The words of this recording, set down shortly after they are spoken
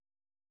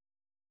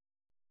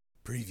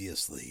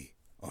Previously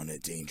on A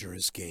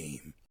Dangerous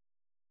Game.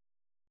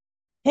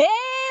 Hey,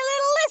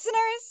 little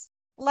listeners!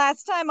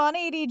 Last time on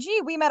ADG,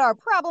 we met our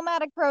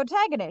problematic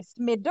protagonist,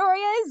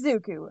 Midoriya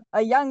Izuku,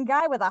 a young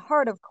guy with a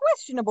heart of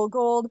questionable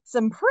gold,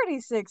 some pretty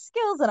sick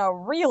skills, and a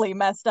really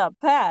messed up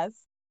past.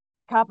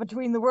 Caught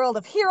between the world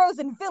of heroes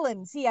and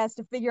villains, he has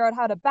to figure out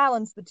how to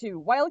balance the two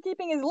while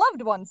keeping his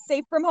loved ones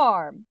safe from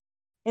harm.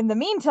 In the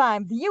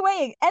meantime, the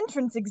UA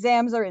entrance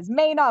exams are his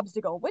main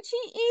obstacle, which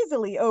he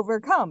easily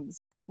overcomes,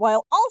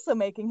 while also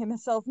making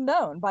himself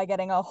known by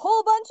getting a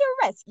whole bunch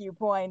of rescue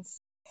points.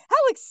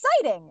 How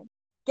exciting!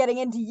 Getting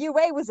into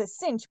UA was a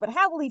cinch, but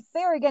how will he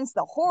fare against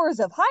the horrors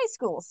of high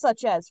school,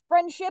 such as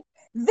friendship,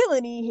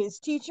 villainy, his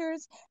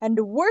teachers, and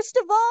worst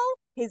of all,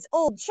 his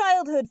old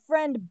childhood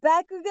friend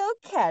Bakugo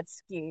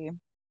Katsuki?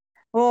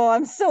 Oh,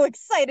 I'm so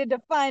excited to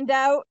find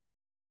out!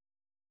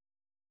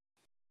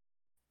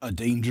 A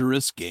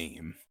Dangerous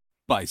Game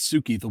by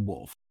Suki the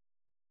Wolf.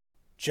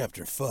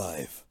 Chapter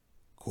 5,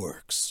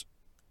 Quirks.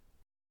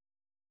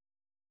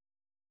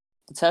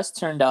 The test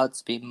turned out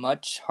to be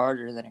much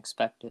harder than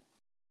expected.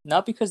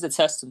 Not because the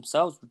tests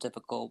themselves were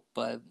difficult,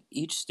 but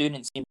each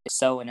student seemed to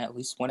excel in at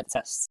least one of the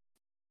tests.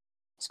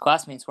 His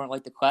classmates weren't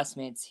like the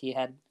classmates he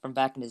had from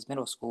back in his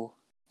middle school.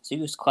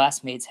 Zuko's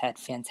classmates had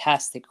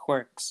fantastic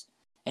quirks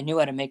and knew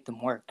how to make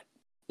them work.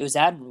 It was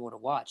admirable to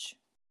watch.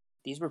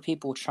 These were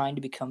people trying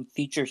to become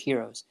future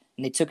heroes,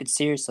 and they took it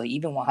seriously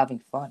even while having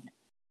fun.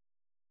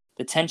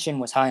 The tension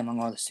was high among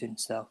all the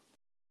students, though.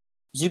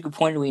 Zuko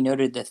pointedly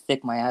noted the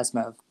thick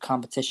miasma of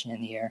competition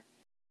in the air.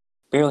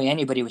 Barely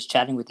anybody was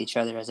chatting with each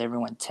other as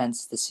everyone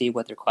tensed to see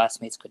what their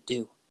classmates could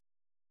do.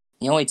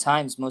 The only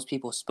times most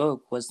people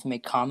spoke was to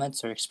make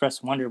comments or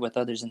express wonder with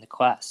others in the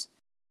class.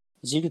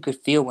 Zuko could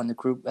feel when the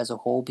group as a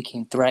whole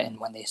became threatened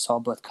when they saw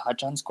both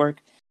Kajan's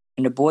quirk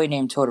and a boy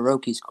named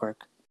Todoroki's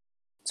quirk.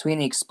 Between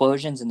the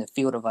explosions and the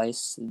field of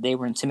ice, they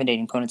were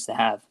intimidating opponents to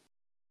have.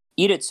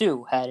 Ida,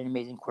 too, had an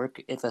amazing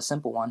quirk, if a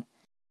simple one.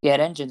 He had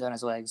engines on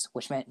his legs,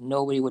 which meant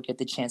nobody would get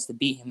the chance to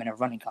beat him in a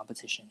running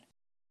competition.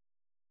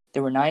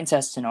 There were 9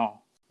 tests in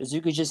all.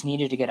 Izuku just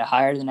needed to get a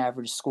higher than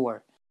average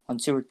score on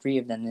 2 or 3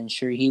 of them to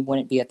ensure he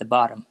wouldn't be at the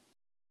bottom.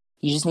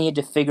 He just needed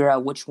to figure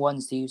out which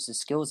ones to use his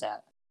skills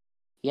at.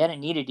 He hadn't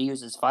needed to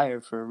use his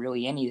fire for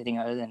really anything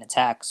other than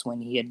attacks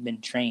when he had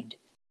been trained.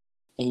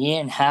 And he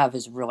didn't have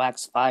his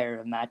relaxed fire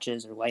of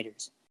matches or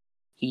lighters.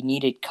 He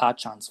needed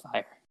Kacchan's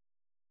fire.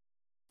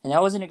 And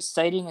that was an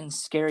exciting and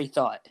scary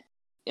thought.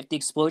 If the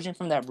explosion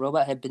from that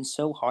robot had been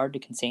so hard to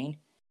contain,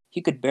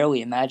 he could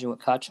barely imagine what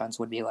Kacchan's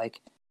would be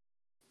like.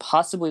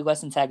 Possibly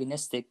less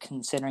antagonistic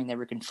considering they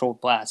were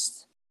controlled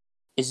blasts.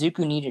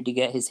 Izuku needed to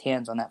get his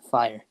hands on that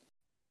fire.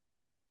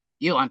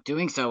 You aren't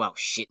doing so well,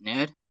 shit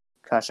nerd.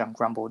 Kacchan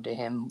grumbled to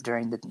him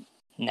during the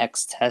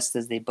next test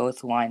as they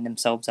both lined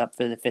themselves up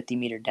for the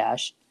 50-meter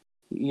dash.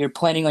 You're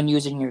planning on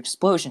using your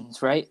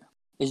explosions, right?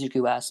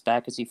 Izuku asked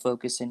back as he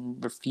focused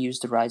and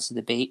refused to rise to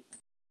the bait.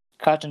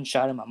 Kacchan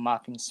shot him a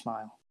mocking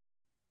smile.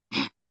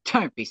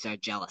 Don't be so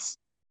jealous.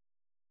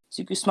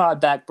 Izuku smiled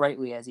back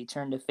brightly as he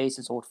turned to face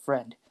his old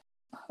friend.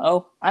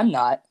 Oh, I'm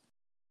not,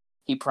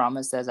 he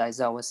promised as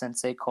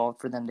Aizawa-sensei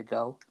called for them to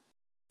go.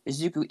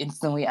 Izuku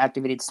instantly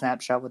activated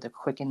Snapshot with a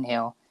quick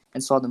inhale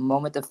and saw the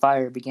moment the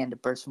fire began to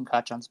burst from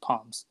Kacchan's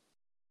palms.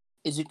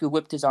 Izuku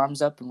whipped his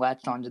arms up and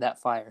latched onto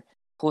that fire,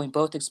 pulling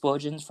both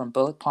explosions from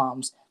both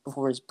palms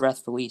before his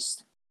breath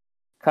released.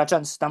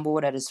 Kacchan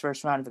stumbled as his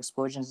first round of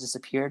explosions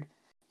disappeared.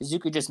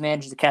 Izuku just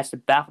managed to catch the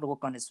baffled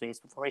look on his face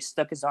before he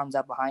stuck his arms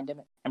out behind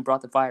him and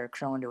brought the fire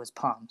curling to his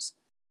palms.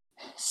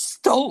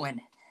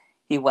 Stolen!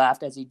 He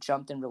laughed as he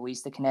jumped and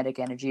released the kinetic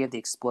energy of the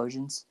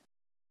explosions.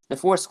 The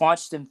force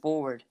launched him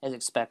forward, as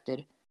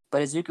expected,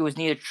 but Izuku was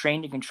neither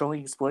trained in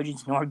controlling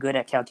explosions nor good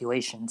at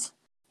calculations.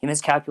 He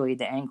miscalculated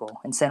the angle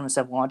and sent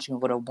himself launching a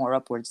little more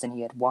upwards than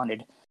he had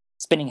wanted,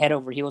 spinning head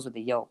over heels with a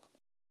yelp.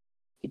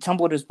 He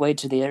tumbled his way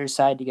to the other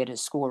side to get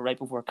his score right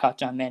before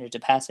Kacchan managed to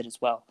pass it as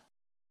well.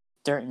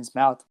 Dirt in his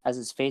mouth as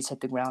his face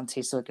hit the ground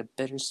tasted like a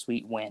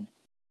bittersweet win.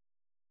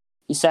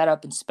 He sat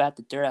up and spat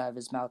the dirt out of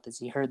his mouth as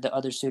he heard the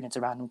other students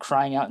around him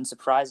crying out in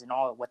surprise and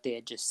awe at what they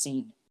had just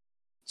seen.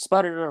 He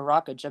spotted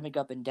Uraraka jumping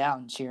up and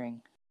down,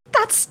 cheering,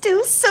 "That's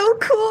still so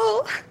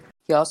cool!"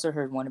 He also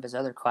heard one of his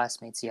other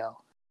classmates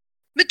yell,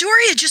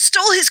 "Midoriya just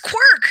stole his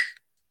quirk!"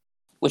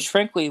 Which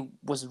frankly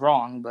was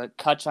wrong, but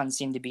Kacchan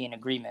seemed to be in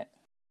agreement.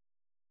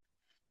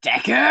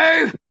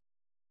 Deku!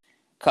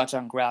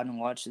 Kacchan growled and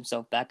launched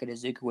himself back at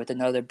Izuku with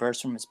another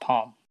burst from his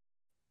palm.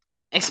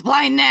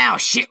 Explain now,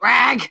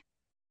 shitrag!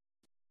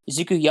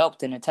 Izuku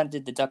yelped and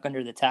attempted to duck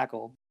under the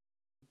tackle.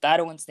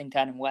 Battle instinct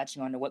had him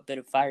latching onto what bit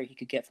of fire he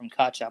could get from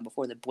Kacchan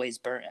before the blaze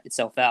burnt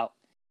itself out.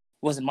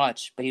 It wasn't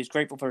much, but he was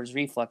grateful for his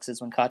reflexes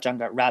when Kacchan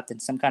got wrapped in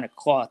some kind of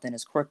cloth and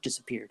his quirk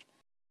disappeared.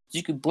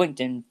 Izuku blinked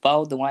and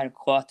followed the line of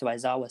cloth to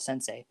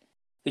Aizawa-sensei,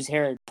 whose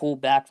hair had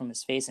pulled back from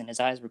his face and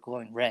his eyes were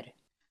glowing red.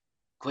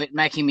 Quit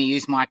making me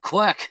use my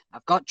quirk.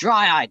 I've got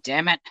dry eye,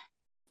 damn it.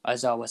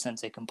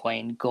 Aizawa-sensei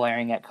complained,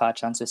 glaring at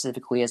Kacchan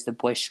specifically as the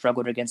boy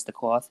struggled against the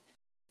cloth.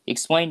 He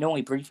explained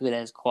only briefly that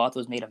his cloth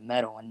was made of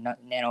metal and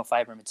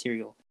nanofiber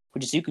material,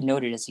 which Izuku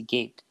noted as he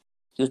gaped.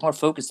 He was more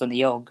focused on the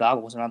yellow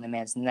goggles around the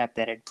man's neck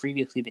that had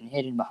previously been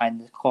hidden behind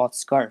the cloth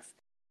scarf.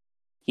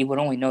 He would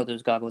only know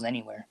those goggles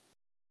anywhere.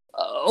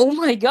 "Oh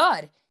my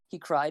god!" he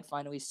cried,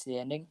 finally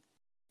standing.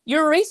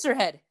 "You're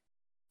Eraserhead!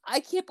 I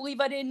can't believe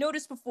I didn't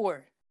notice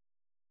before!"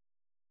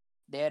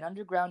 They had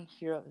underground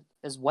heroes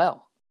as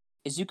well.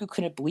 Izuku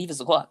couldn't believe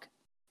his luck.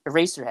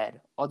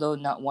 Eraserhead, although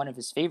not one of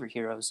his favorite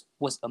heroes,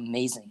 was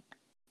amazing.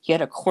 He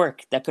had a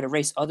quirk that could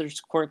erase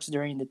others' quirks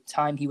during the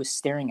time he was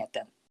staring at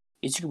them.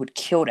 Izuku would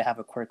kill to have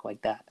a quirk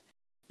like that.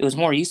 It was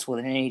more useful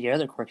than any of the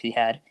other quirks he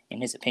had,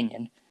 in his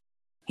opinion.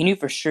 He knew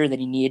for sure that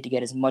he needed to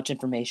get as much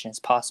information as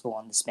possible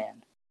on this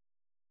man.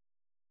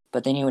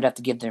 But then he would have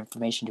to give the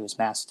information to his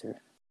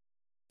master.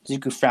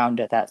 Izuku frowned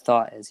at that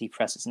thought as he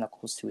pressed his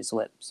knuckles to his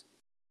lips.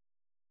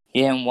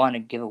 He didn't want to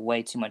give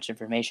away too much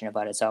information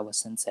about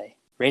Aizawa-sensei.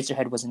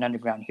 Razorhead was an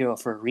underground hero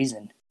for a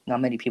reason.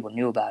 Not many people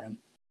knew about him,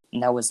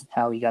 and that was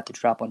how he got the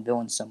drop on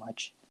villains so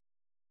much.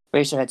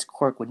 Razorhead's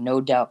quirk would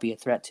no doubt be a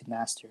threat to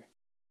Master.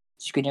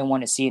 Izuku didn't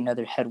want to see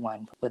another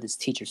headline with his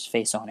teacher's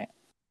face on it.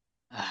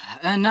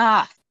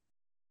 Enough!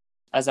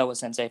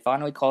 Aizawa-sensei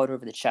finally called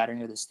over the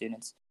chattering of the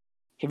students.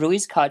 He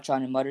released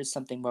Kachan and muttered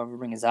something while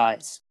rubbing his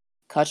eyes.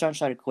 Kachan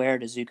tried to glare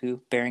at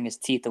Izuku, baring his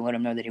teeth to let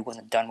him know that he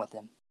wasn't done with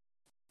him.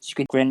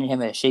 Izuku grinned at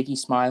him a shaky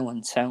smile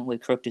and silently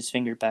crooked his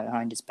finger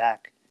behind his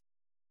back.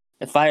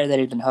 The fire that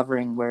had been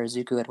hovering where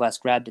Izuku had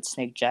last grabbed it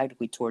snaked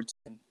jaggedly towards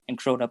him and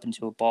curled up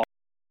into a ball.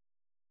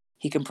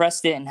 He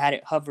compressed it and had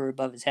it hover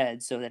above his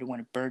head so that it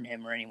wouldn't burn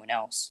him or anyone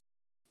else.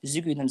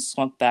 Izuku then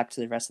slunk back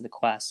to the rest of the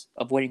class,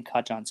 avoiding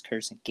Kachan's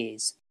curse and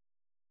gaze.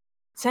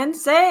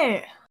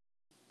 Sensei!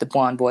 The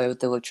blond boy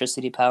with the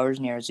electricity powers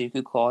near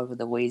Izuku called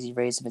with a lazy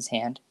raise of his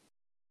hand.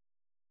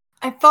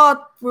 I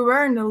thought we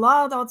weren't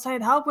allowed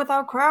outside help with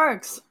our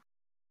quirks.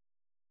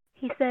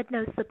 He said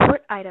no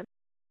support item.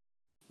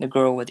 The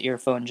girl with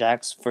earphone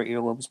jacks for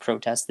earlobes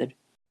protested.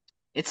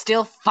 It's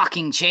still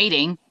fucking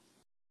cheating!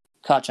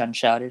 Kachan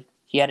shouted.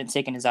 He hadn't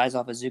taken his eyes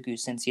off Izuku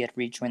since he had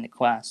rejoined the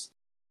class.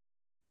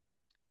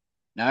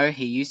 No,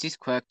 he used his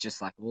quirk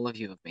just like all of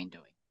you have been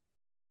doing.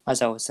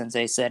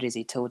 Aizawa-sensei said as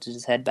he tilted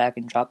his head back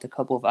and dropped a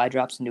couple of eye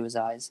drops into his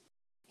eyes.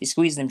 He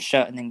squeezed them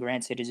shut and then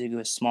granted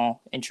Izuku a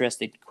small,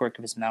 interested quirk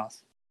of his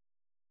mouth.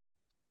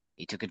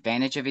 He took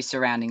advantage of his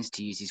surroundings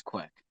to use his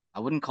quirk.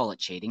 I wouldn't call it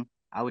cheating.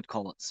 I would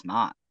call it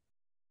smart.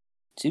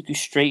 Izuku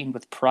straightened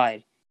with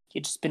pride. He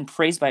had just been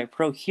praised by a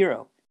pro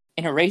hero,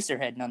 an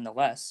Eraserhead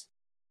nonetheless.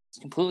 He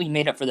was completely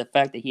made up for the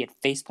fact that he had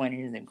face-planted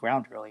into the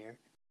ground earlier.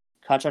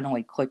 Kachan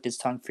only clicked his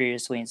tongue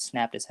furiously and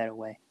snapped his head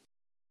away.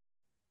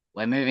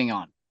 We're moving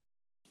on,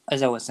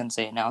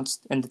 Aizawa-sensei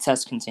announced, and the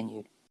test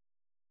continued.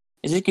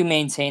 Izuku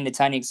maintained the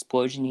tiny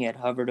explosion he had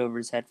hovered over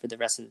his head for the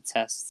rest of the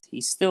test.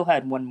 He still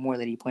had one more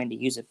that he planned to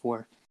use it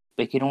for,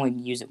 but he could only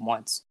use it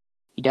once.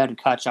 He doubted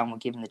Kachan would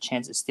give him the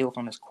chance to steal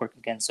from his quirk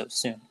again so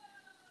soon.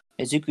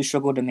 Izuku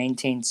struggled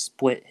to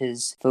split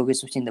his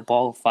focus between the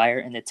ball of fire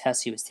and the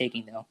test he was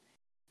taking, though.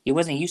 He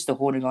wasn't used to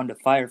holding on to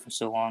fire for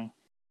so long.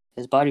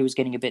 His body was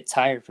getting a bit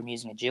tired from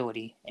using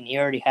agility, and he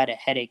already had a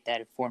headache that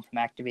had formed from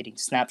activating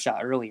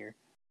Snapshot earlier.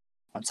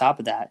 On top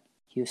of that,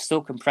 he was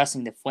still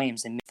compressing the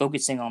flames and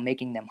focusing on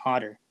making them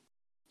hotter.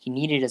 He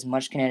needed as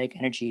much kinetic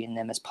energy in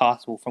them as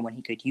possible for when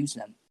he could use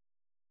them.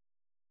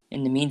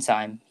 In the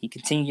meantime, he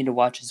continued to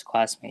watch his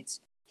classmates.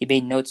 He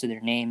made notes of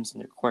their names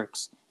and their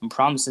quirks, and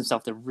promised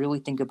himself to really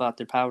think about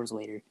their powers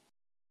later.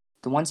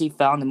 The ones he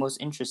found the most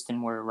interest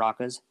in were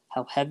Araka's.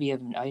 How heavy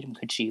of an item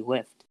could she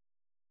lift?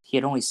 He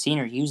had only seen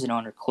her use it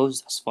on her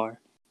clothes thus far.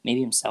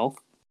 Maybe himself?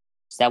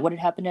 Is that what had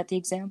happened at the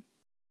exam?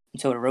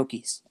 And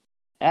Todoroki's.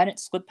 It hadn't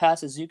slipped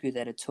past Izuku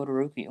that a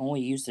Todoroki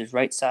only used his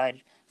right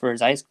side for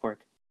his ice quirk,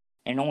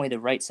 and only the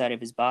right side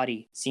of his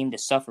body seemed to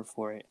suffer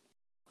for it.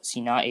 Was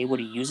he not able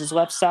to use his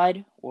left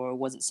side, or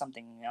was it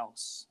something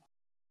else?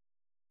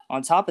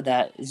 On top of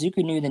that,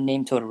 Izuku knew the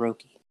name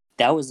Todoroki.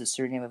 That was the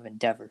surname of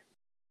Endeavor.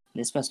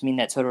 This must mean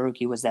that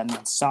Todoroki was that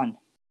man's son.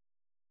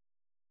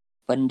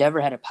 But Endeavor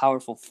had a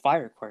powerful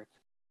fire quirk.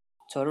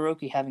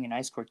 Todoroki having an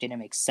ice quirk didn't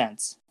make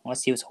sense,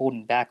 unless he was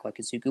holding back like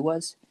Izuku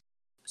was.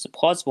 It was a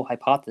plausible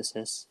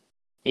hypothesis.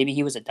 Maybe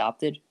he was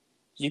adopted?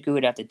 Izuku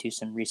would have to do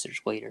some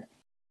research later.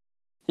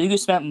 Izuku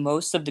spent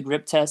most of the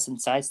grip test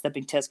and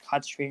sidestepping test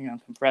concentrating on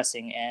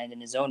compressing and,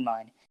 in his own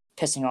mind,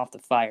 pissing off the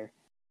fire.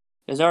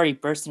 It was already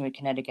bursting with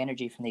kinetic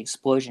energy from the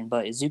explosion,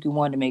 but Izuku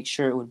wanted to make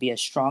sure it would be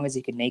as strong as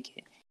he could make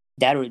it.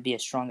 That would be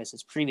as strong as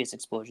his previous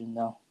explosion,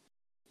 though,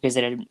 because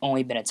it had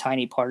only been a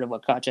tiny part of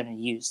what Kachan had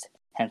used,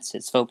 hence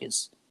its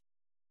focus.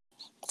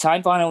 The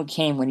time finally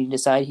came when he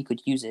decided he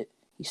could use it.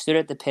 He stood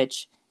at the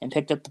pitch and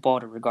picked up the ball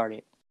to regard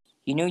it.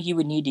 He knew he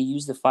would need to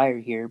use the fire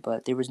here,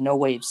 but there was no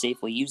way of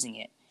safely using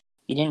it.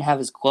 He didn't have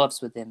his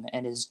gloves with him,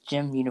 and his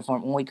gym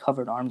uniform only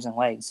covered arms and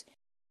legs.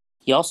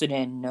 He also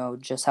didn't know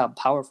just how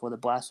powerful the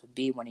blast would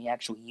be when he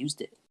actually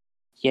used it.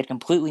 He had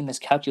completely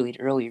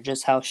miscalculated earlier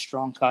just how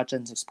strong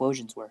Kachan's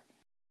explosions were.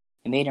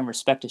 It made him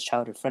respect his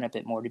childhood friend a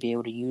bit more to be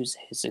able to use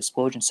his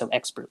explosion so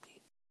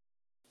expertly.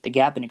 The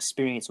gap in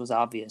experience was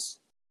obvious.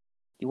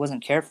 If he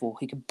wasn't careful,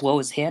 he could blow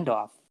his hand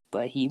off.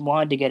 but he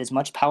wanted to get as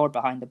much power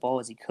behind the ball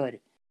as he could.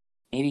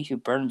 Maybe if he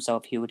burned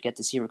himself, he would get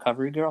to see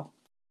Recovery Girl.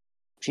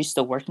 Was she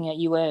still working at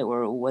UA,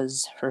 or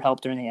was her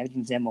help during the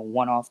exam a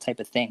one-off type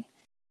of thing?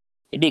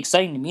 It'd be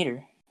exciting to meet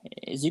her.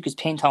 Izuku's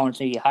pain tolerance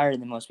may be higher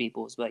than most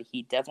people's, but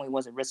he definitely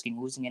wasn't risking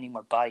losing any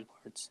more body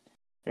parts.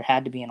 There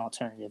had to be an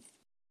alternative.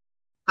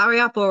 Hurry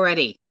up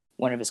already!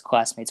 One of his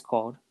classmates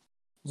called.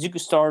 Izuku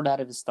startled out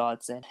of his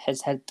thoughts, and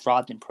his head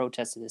throbbed in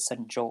protest at this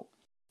sudden jolt.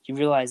 He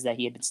realized that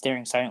he had been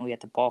staring silently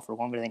at the ball for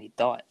longer than he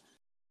thought.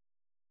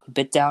 He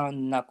bit down on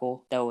the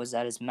knuckle that was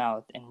at his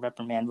mouth and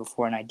reprimanded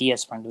before an idea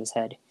sprung to his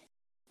head.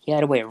 He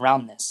had a way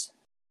around this.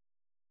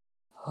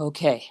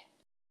 Okay.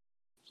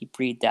 He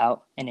breathed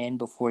out and in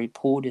before he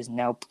pulled his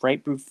now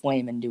bright blue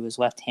flame into his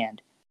left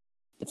hand.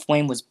 The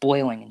flame was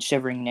boiling and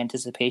shivering in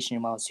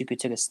anticipation while Izuku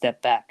took a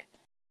step back.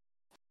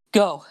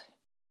 Go!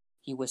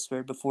 He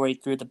whispered before he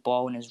threw the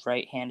ball in his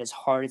right hand as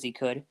hard as he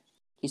could.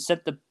 He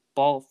set the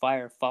ball of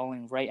fire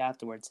following right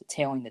afterwards,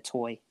 tailing the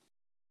toy.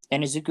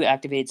 Then Izuku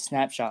activated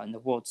Snapshot and the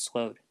world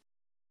slowed.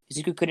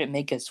 Izuku couldn't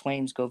make his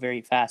flames go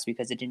very fast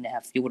because it didn't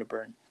have fuel to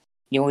burn.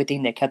 The only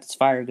thing that kept his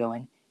fire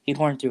going, he'd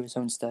learned through his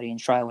own study and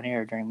trial and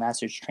error during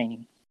master's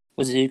training,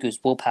 was Izuku's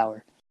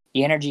willpower,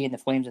 the energy in the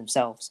flames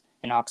themselves,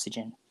 and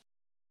oxygen.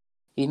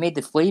 If he made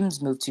the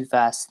flames move too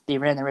fast, they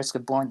ran the risk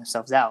of blowing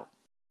themselves out.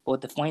 But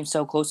with the flames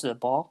so close to the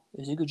ball,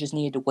 Izuku just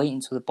needed to wait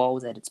until the ball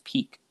was at its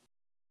peak.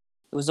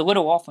 It was a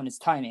little off on his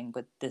timing,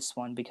 but this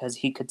one, because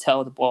he could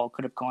tell the ball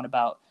could have gone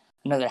about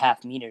another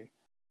half meter,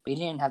 but he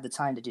didn't have the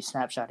time to do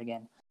Snapshot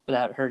again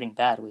without hurting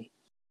badly.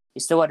 He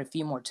still had a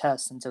few more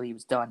tests until he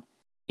was done.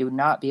 He would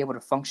not be able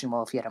to function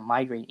well if he had a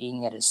migraine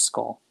eating at his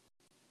skull.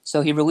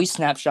 So he released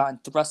Snapshot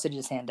and thrusted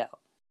his hand out.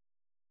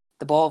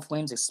 The ball of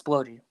flames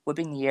exploded,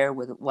 whipping the air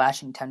with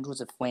lashing tendrils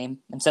of flame,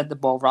 and sent the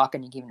ball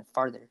rocketing even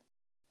farther.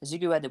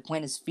 Izuku had to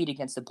plant his feet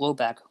against the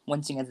blowback,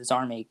 wincing as his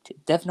arm ached.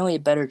 Definitely a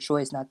better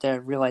choice not to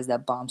have realized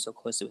that bomb so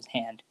close to his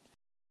hand.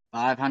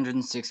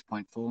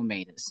 506.4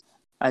 meters.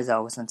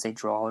 Aizawa-sensei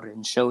drawled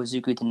and showed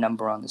Izuku the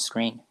number on the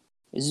screen.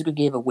 Izuku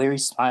gave a weary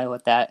smile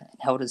at that and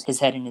held his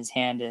head in his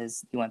hand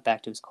as he went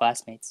back to his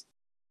classmates.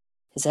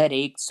 His head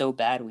ached so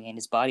badly and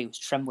his body was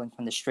trembling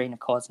from the strain of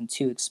causing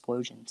 2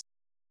 explosions.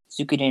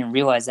 Izuku didn't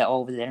realize that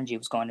all of his energy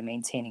was gone to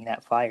maintaining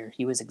that fire.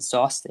 He was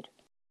exhausted.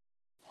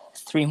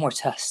 3 more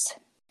tests,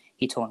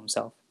 he told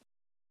himself.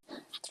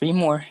 3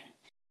 more.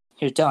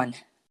 You're done.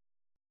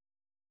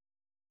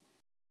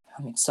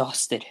 I'm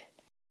exhausted.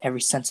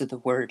 Every sense of the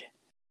word.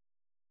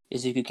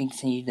 Izuku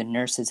continued to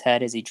nurse his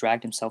head as he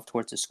dragged himself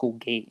towards the school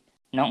gate.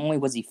 Not only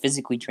was he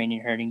physically drained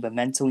and hurting, but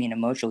mentally and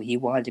emotionally he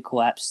wanted to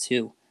collapse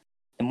too.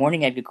 The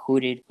morning had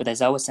concluded with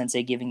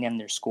Aizawa-sensei giving them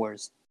their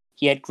scores.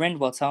 He had grinned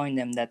while telling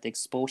them that the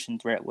expulsion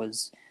threat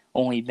was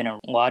only been a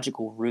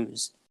logical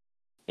ruse.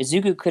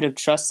 Izuku could have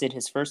trusted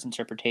his first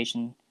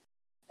interpretation,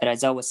 that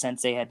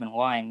Aizawa-sensei had been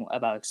lying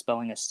about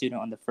expelling a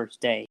student on the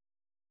first day.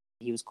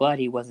 He was glad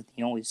he wasn't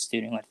the only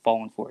student who had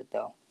fallen for it,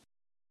 though.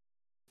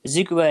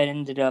 Izuku had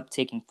ended up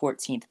taking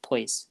 14th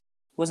place.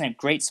 It wasn't a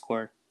great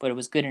score, but it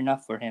was good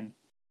enough for him.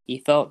 He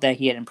felt that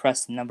he had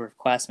impressed a number of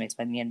classmates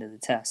by the end of the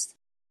test.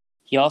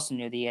 He also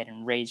knew that he had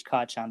enraged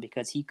Kachan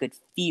because he could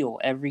feel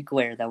every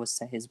glare that was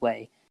sent his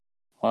way.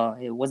 Well,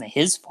 it wasn't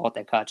his fault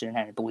that Kachan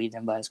hadn't believed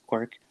him by his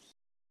quirk.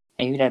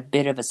 And he would have a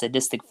bit of a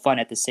sadistic fun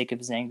at the sake of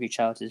his angry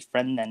childhood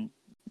friend, then,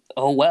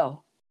 oh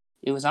well.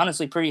 It was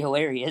honestly pretty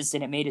hilarious,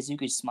 and it made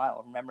Izuku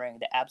smile, remembering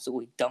the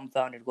absolutely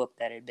dumbfounded look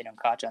that had been on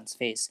Kachan's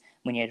face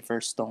when he had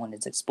first stolen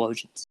his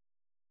explosions.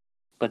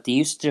 But the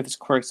usage of his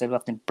quirks had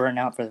left him burnt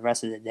out for the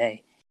rest of the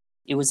day.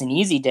 It was an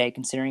easy day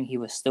considering he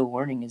was still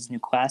learning his new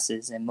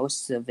classes, and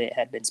most of it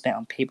had been spent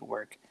on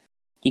paperwork.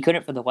 He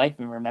couldn't for the life of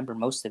him remember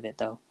most of it,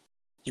 though.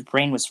 His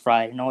brain was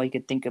fried, and all he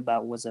could think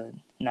about was a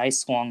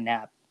nice long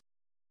nap.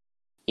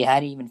 He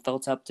hadn't even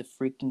felt up to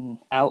freaking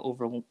out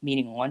over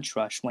meeting lunch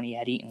rush when he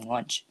had eaten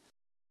lunch.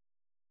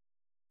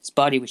 His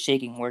body was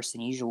shaking worse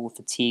than usual with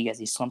fatigue as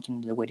he slumped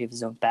under the weight of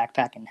his own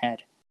backpack and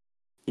head.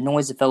 The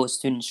noise of fellow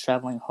students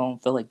traveling home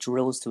felt like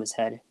drills to his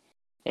head.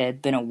 It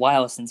had been a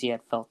while since he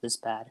had felt this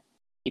bad.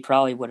 He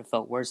probably would have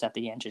felt worse after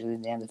the entrance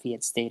exam if he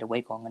had stayed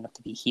awake long enough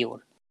to be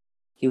healed.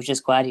 He was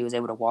just glad he was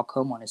able to walk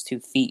home on his 2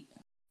 feet.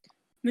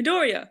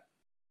 Midoriya!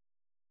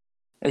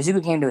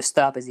 Izuku came to a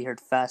stop as he heard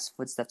fast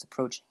footsteps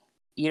approaching.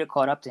 Ida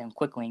caught up to him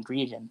quickly and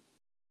greeted him.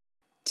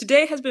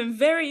 Today has been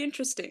very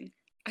interesting.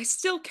 I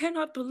still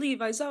cannot believe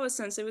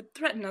Aizawa-sensei would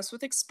threaten us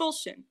with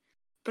expulsion.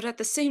 But at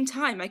the same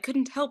time, I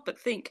couldn't help but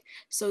think,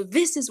 so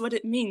this is what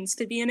it means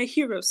to be in a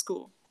hero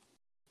school.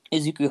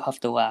 Izuku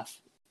huffed a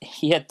laugh.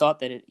 He had thought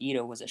that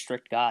Ito was a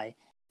strict guy.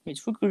 He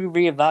was quickly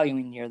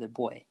reevaluating the other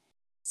boy.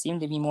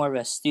 Seemed to be more of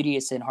a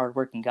studious and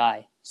hard-working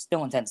guy.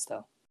 Still intense,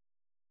 though.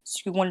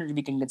 Izuku wondered if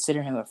he could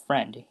consider him a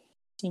friend. He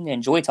seemed to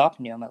enjoy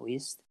talking to him, at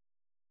least.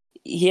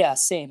 Yeah,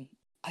 same.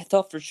 I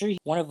thought for sure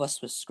one of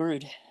us was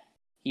screwed.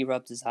 He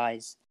rubbed his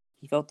eyes.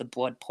 He felt the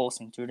blood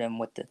pulsing through them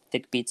with the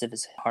thick beats of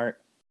his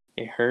heart.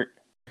 It hurt.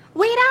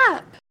 Wait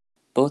up!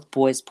 Both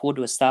boys pulled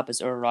to a stop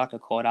as Uraraka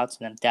called out to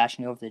them,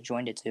 dashing over to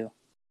join the two.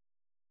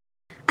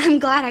 I'm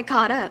glad I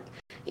caught up.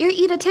 You're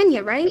Ida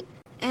Tenya, right?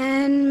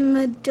 And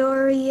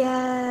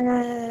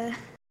Midoriya...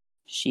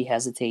 She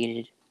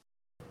hesitated.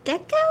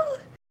 Deku?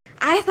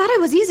 I thought it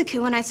was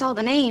Izuku when I saw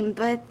the name,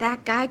 but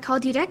that guy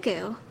called you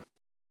Deku.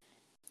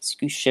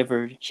 Izuku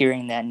shivered,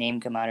 hearing that name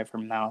come out of her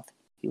mouth.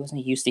 He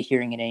wasn't used to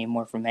hearing it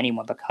anymore from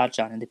anyone but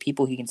Kacchan and the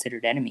people he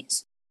considered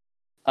enemies.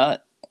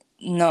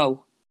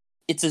 No.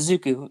 It's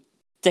Izuku.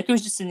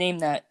 Deku's just a name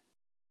that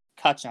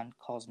Kacchan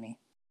calls me.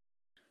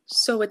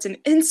 So it's an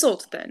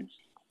insult, then?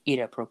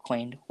 Ida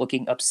proclaimed,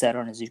 looking upset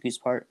on Izuku's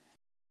part.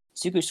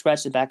 Izuku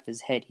scratched the back of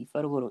his head. He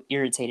felt a little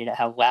irritated at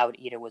how loud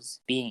Ida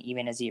was being,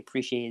 even as he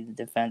appreciated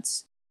the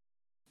defense.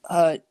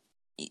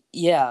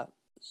 Yeah,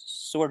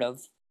 sort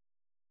of.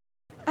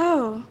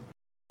 Oh,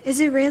 is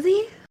it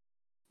really?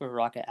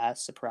 Uraraka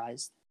asked,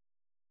 surprised.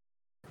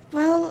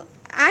 Well,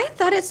 I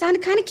thought it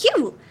sounded kind of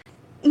cute.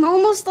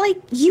 Almost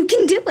like you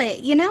can do it,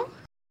 you know?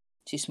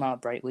 She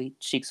smiled brightly,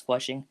 cheeks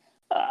flushing.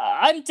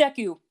 I'm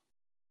Deku!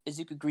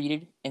 Izuku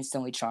greeted,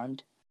 instantly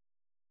charmed.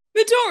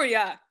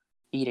 Midoriya!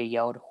 Ida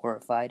yelled,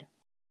 horrified.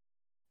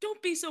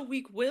 Don't be so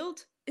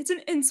weak-willed. It's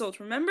an insult,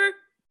 remember?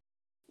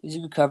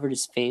 Izuku covered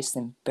his face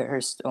in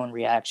embarrassed own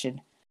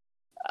reaction.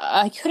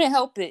 I couldn't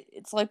help it.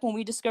 It's like when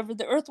we discovered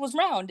the Earth was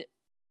round.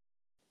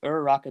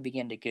 Uraraka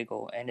began to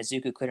giggle, and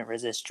Izuku couldn't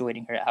resist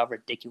joining her at how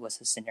ridiculous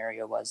the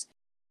scenario was.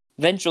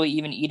 Eventually,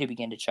 even Ida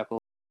began to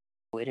chuckle.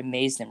 It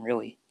amazed him,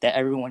 really, that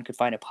everyone could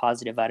find a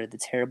positive out of the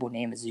terrible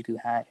name Izuku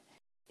had.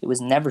 It was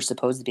never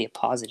supposed to be a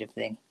positive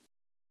thing.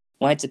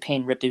 Lines of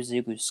pain ripped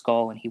Izuku's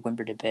skull, and he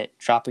whimpered a bit,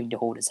 dropping to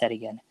hold his head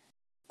again.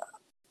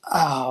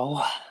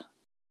 Ow.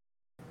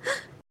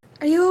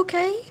 Are you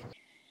okay?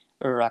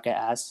 Uraraka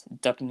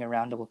asked, ducking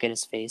around to look at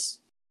his face.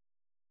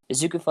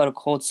 Izuku felt a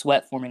cold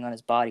sweat forming on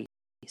his body.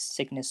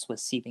 Sickness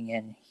was seeping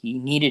in. He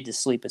needed to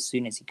sleep as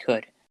soon as he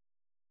could.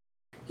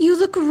 You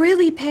look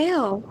really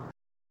pale.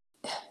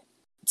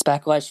 It's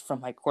backlash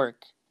from my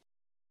quirk,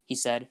 he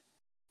said,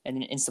 and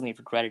then instantly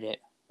regretted it.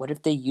 What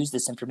if they used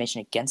this information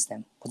against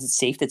him? Was it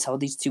safe to tell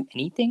these two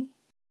anything?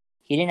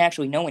 He didn't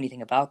actually know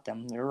anything about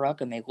them.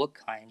 Uraraka may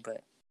look kind,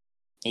 but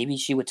maybe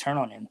she would turn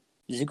on him.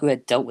 Izuku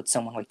had dealt with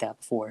someone like that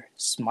before.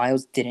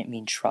 Smiles didn't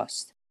mean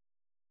trust.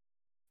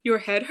 Your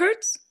head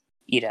hurts?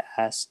 Ida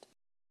asked.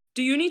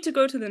 Do you need to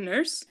go to the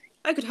nurse?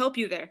 I could help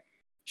you there.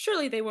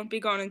 Surely they won't be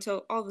gone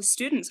until all the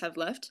students have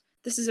left.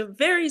 This is a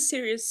very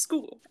serious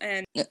school,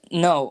 and...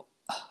 No,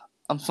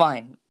 I'm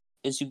fine.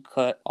 Izuku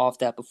cut off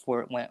that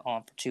before it went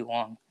on for too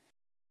long.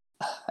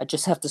 I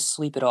just have to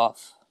sleep it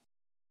off.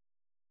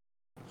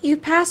 You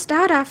passed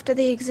out after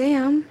the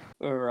exam.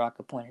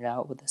 Uraraka pointed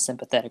out with a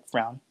sympathetic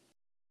frown.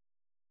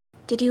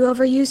 Did you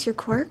overuse your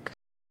quirk?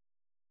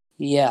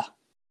 Yeah.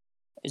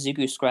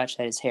 Izuku scratched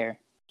at his hair.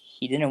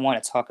 He didn't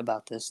want to talk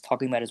about this.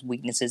 Talking about his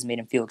weaknesses made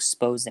him feel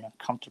exposed and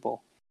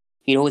uncomfortable.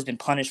 He'd always been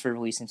punished for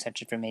releasing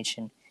such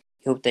information.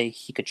 He hoped that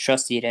he could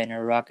trust Ida and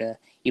Uraraka,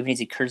 even as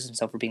he cursed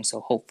himself for being so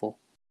hopeful.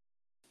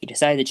 He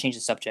decided to change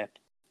the subject.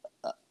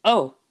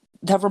 Oh,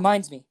 that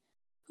reminds me.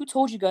 Who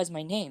told you guys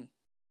my name?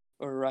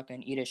 Uraraka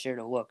and Ida shared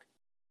a look.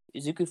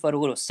 Izuku felt a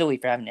little silly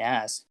for having to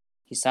ask.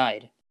 He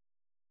sighed.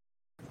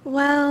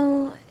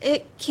 Well,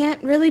 it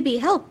can't really be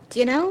helped,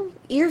 you know?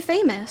 You're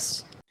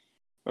famous.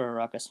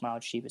 Uraraka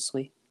smiled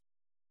sheepishly.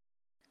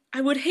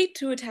 I would hate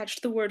to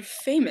attach the word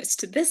famous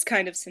to this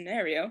kind of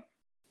scenario.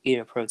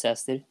 Ida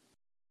protested.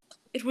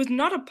 It was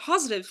not a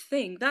positive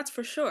thing, that's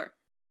for sure.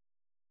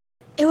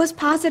 It was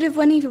positive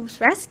when he was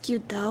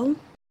rescued, though.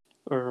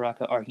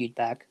 Uraraka argued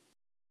back.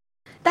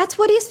 That's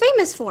what he's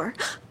famous for.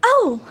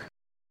 Oh!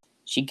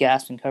 She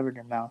gasped and covered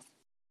her mouth.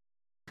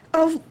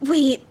 Oh,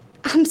 wait.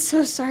 I'm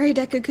so sorry,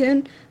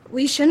 Deku-kun.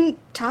 We shouldn't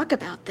talk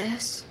about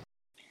this.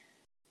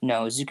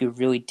 No, Izuku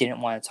really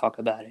didn't want to talk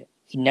about it.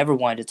 He never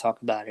wanted to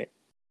talk about it.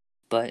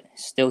 But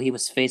still he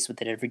was faced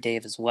with it every day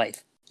of his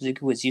life.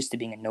 Izuku was used to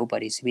being a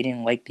nobody, so he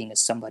didn't like being a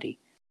somebody.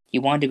 He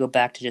wanted to go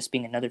back to just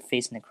being another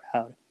face in the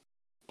crowd.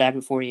 Back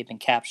before he had been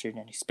captured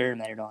and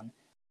experimented on.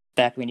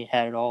 Back when he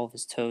had all of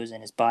his toes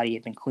and his body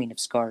had been clean of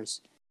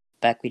scars.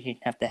 Back when he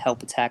didn't have to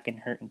help attack and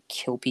hurt and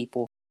kill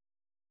people.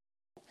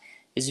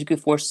 Izuku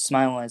forced a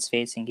smile on his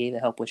face and gave a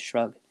helpless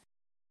shrug.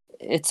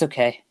 It's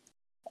okay.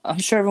 I'm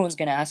sure everyone's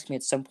going to ask me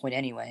at some point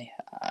anyway.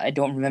 I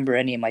don't remember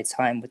any of my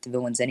time with the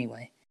villains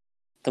anyway.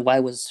 The lie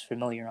was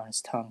familiar on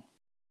his tongue.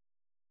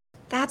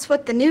 That's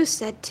what the news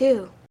said,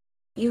 too.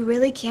 You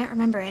really can't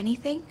remember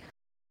anything?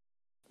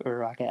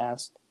 Uraraka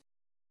asked.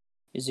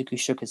 Izuku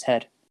shook his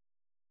head.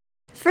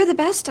 For the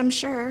best, I'm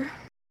sure.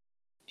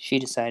 She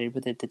decided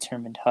with a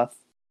determined huff.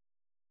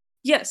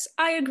 Yes,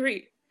 I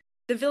agree.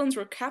 The villains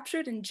were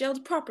captured and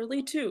jailed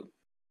properly, too.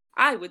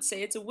 I would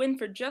say it's a win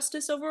for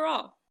justice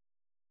overall.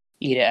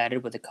 Ida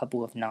added with a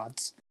couple of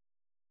nods.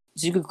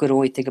 Izuku could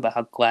only think about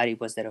how glad he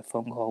was that a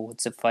phone call would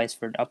suffice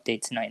for an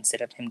update tonight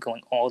instead of him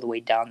going all the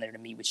way down there to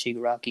meet with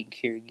Shigaraki and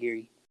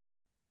Kirigiri.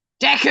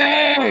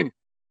 Deku!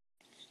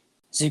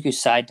 Izuku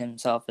sighed to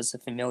himself as a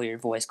familiar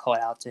voice called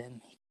out to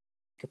him. He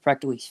could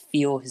practically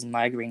feel his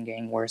migraine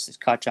getting worse as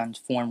Kacchan's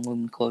form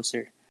loomed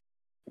closer.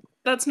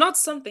 That's not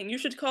something you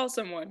should call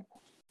someone.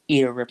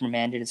 Ida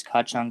reprimanded as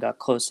Kacchan got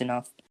close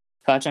enough.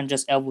 Kachan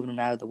just elbowed him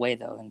out of the way,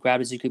 though, and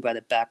grabbed Zuko by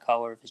the back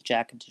collar of his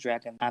jacket to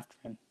drag him after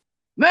him.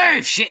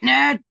 Move, shit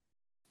nerd!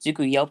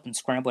 Zuko yelped and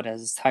scrambled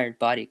as his tired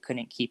body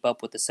couldn't keep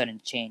up with the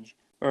sudden change.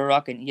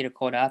 Uraraka and Ida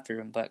called after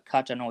him, but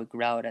Kachan only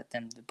growled at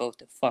them both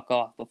to fuck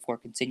off before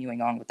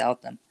continuing on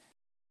without them.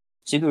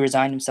 Zuko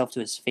resigned himself to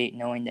his fate,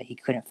 knowing that he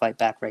couldn't fight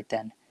back right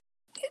then.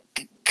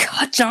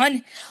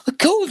 Kachan, let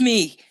go of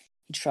me!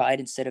 He tried.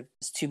 Instead of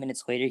 2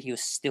 minutes later, he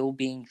was still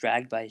being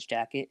dragged by his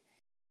jacket.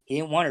 He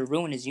didn't want to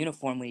ruin his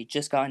uniform when he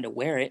just gotten to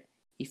wear it.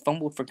 He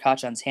fumbled for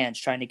Kachan's hands,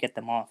 trying to get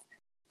them off.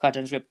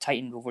 Kachan's grip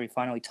tightened before he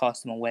finally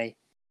tossed him away.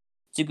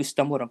 Zuko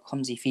stumbled on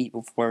clumsy feet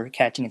before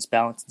catching his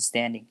balance and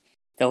standing.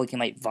 Felt like he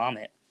might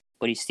vomit,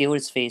 but he steeled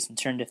his face and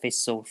turned to face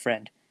his old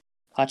friend.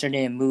 Kachan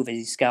didn't move as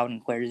he scowled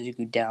and glared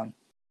Zuko down.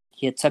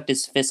 He had tucked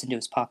his fists into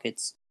his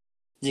pockets.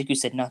 Zuko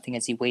said nothing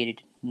as he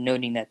waited,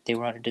 noting that they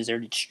were on a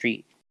deserted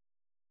street.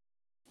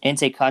 It didn't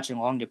take Kachan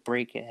long to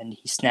break it, and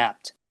he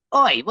snapped.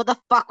 Oi, what the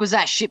fuck was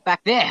that shit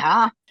back there,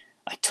 huh?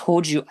 I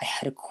told you I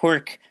had a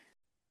quirk.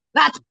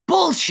 That's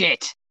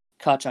bullshit!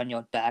 Kachan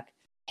yelled back,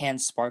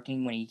 hands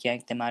sparking when he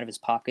yanked them out of his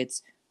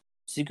pockets.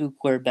 Zuko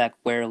glared back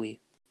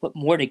warily. What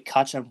more did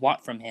Kachan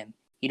want from him?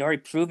 He'd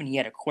already proven he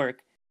had a quirk.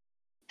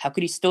 How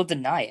could he still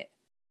deny it?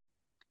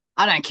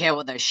 I don't care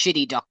what those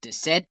shitty doctors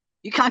said.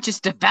 You can't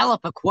just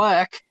develop a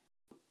quirk.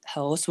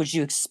 How else would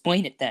you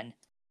explain it then?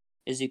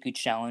 Izuku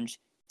challenged.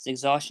 His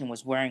exhaustion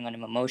was wearing on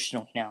him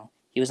emotionally now.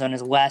 He was on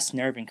his last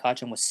nerve and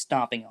Kachan was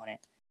stomping on it.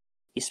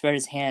 He spread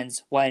his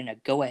hands wide in a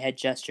go-ahead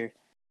gesture.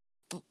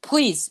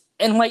 Please,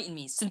 enlighten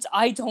me, since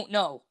I don't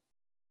know.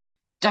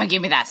 Don't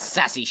give me that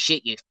sassy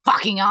shit, you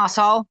fucking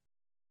asshole!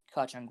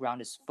 Kachan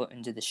ground his foot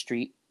into the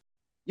street.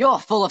 You're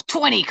full of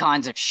 20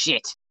 kinds of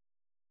shit!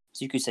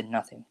 Zuko said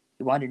nothing.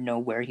 He wanted to know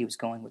where he was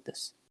going with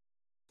this.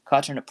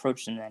 Kachan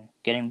approached him then,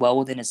 getting well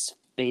within his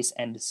face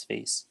and his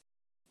face.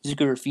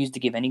 Zuko refused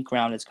to give any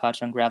ground as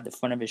Kachan grabbed the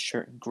front of his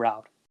shirt and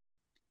growled.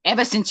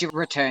 Ever since you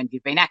returned,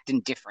 you've been acting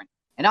different.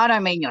 And I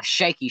don't mean your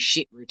shaky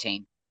shit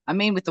routine. I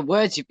mean with the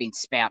words you've been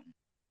spouting.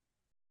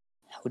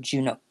 How would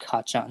you know,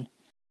 Kachan?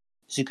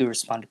 Zuko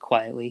responded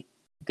quietly.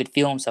 He could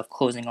feel himself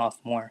closing off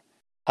more.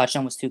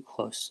 Kachan was too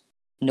close.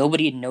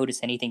 Nobody had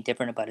noticed anything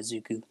different about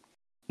Izuku.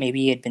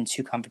 Maybe he had been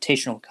too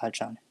confrontational with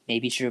Kachan.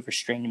 Maybe he should have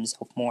restrained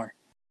himself more.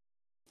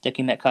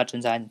 Deku met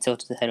Kachan's eyes and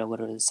tilted his head a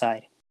little to the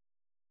side.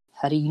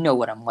 How do you know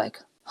what I'm like,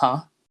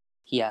 huh?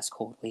 He asked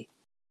coldly.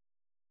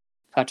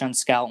 Kachan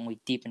scowled and we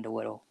deepened a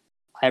little,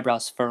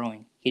 eyebrows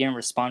furrowing. He didn't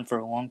respond for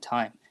a long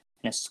time,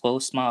 and a slow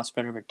smile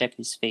spread over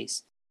Deku's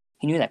face.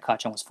 He knew that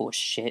Kachan was full of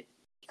shit.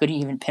 He couldn't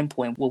even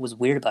pinpoint what was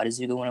weird about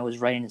Izuku when it was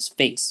right in his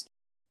face.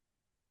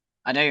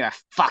 I know you're a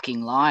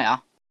fucking liar.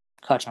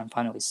 Kachan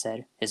finally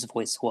said, his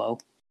voice low.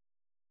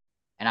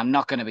 And I'm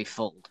not gonna be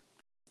fooled.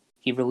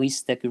 He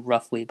released Deku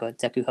roughly, but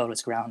Deku held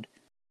his ground.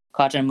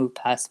 Kachan moved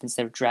past him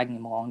instead of dragging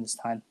him along this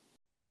time.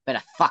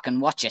 Better fucking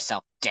watch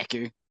yourself,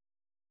 Deku.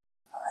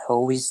 I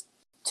always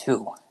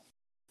do,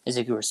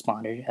 Izuku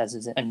responded as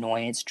his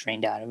annoyance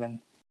drained out of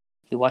him.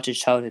 He watched his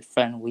childhood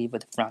friend leave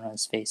with a frown on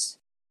his face.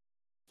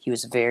 He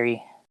was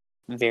very,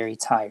 very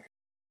tired.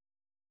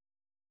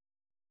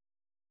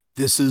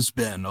 This has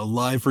been a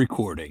live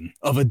recording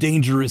of A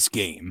Dangerous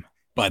Game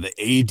by the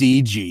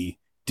ADG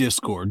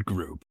Discord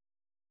group.